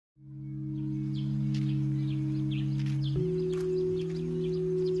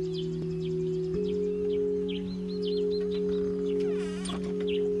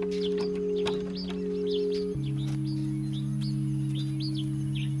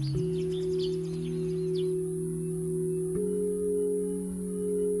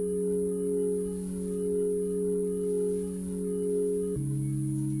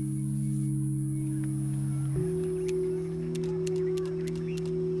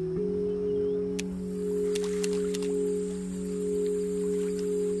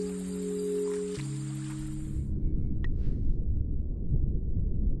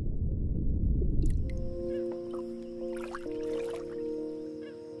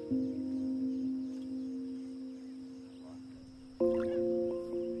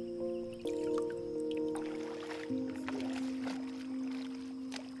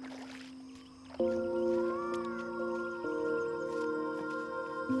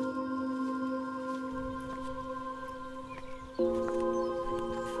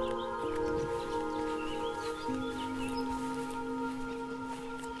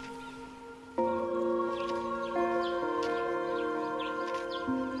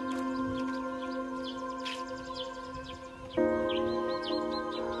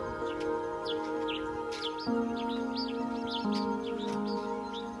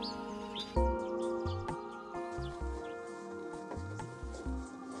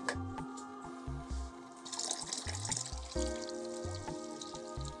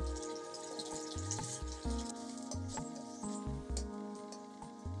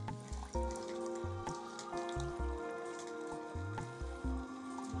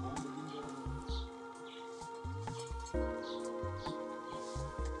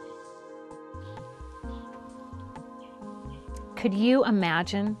Could you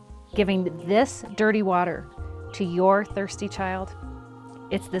imagine giving this dirty water to your thirsty child?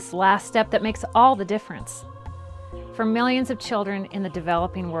 It's this last step that makes all the difference. For millions of children in the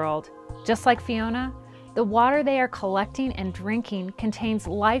developing world, just like Fiona, the water they are collecting and drinking contains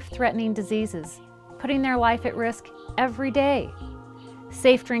life-threatening diseases, putting their life at risk every day.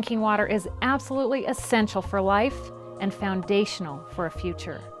 Safe drinking water is absolutely essential for life and foundational for a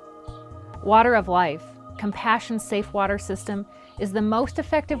future. Water of Life, Compassion's safe water system, is the most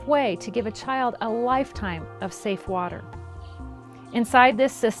effective way to give a child a lifetime of safe water. Inside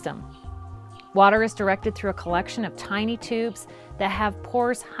this system, water is directed through a collection of tiny tubes that have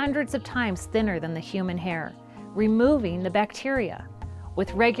pores hundreds of times thinner than the human hair, removing the bacteria.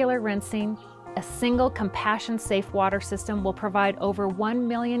 With regular rinsing, a single Compassion safe water system will provide over 1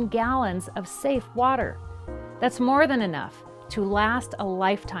 million gallons of safe water. That's more than enough to last a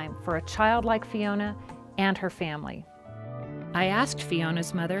lifetime for a child like Fiona and her family. I asked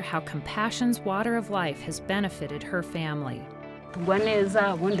Fiona's mother how Compassion's Water of Life has benefited her family. tugwa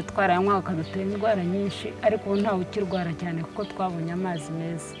neza ubundi twarayanywa akadutera indwara nyinshi ariko ntawe ukirwara cyane kuko twabonye amazi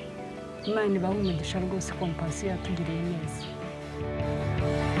meza. Imana ibahe umugisha rwose Compassion yatugiriye neza.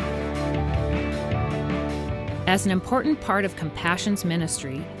 As an important part of Compassion's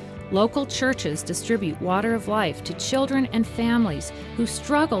ministry, local churches distribute Water of Life to children and families who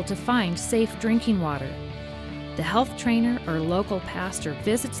struggle to find safe drinking water. The health trainer or local pastor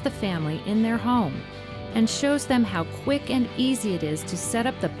visits the family in their home and shows them how quick and easy it is to set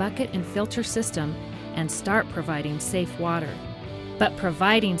up the bucket and filter system and start providing safe water. But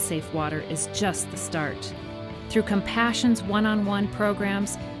providing safe water is just the start. Through Compassion's one-on-one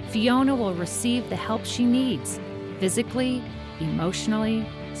programs, Fiona will receive the help she needs, physically, emotionally,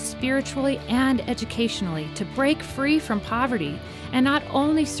 spiritually, and educationally, to break free from poverty and not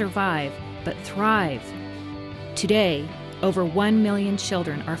only survive, but thrive. Today, over 1 million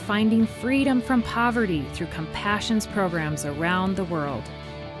children are finding freedom from poverty through Compassion's programs around the world.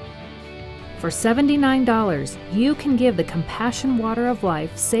 For $79, you can give the Compassion Water of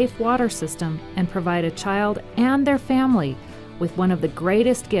Life safe water system and provide a child and their family with one of the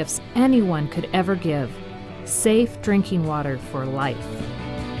greatest gifts anyone could ever give: safe drinking water for life.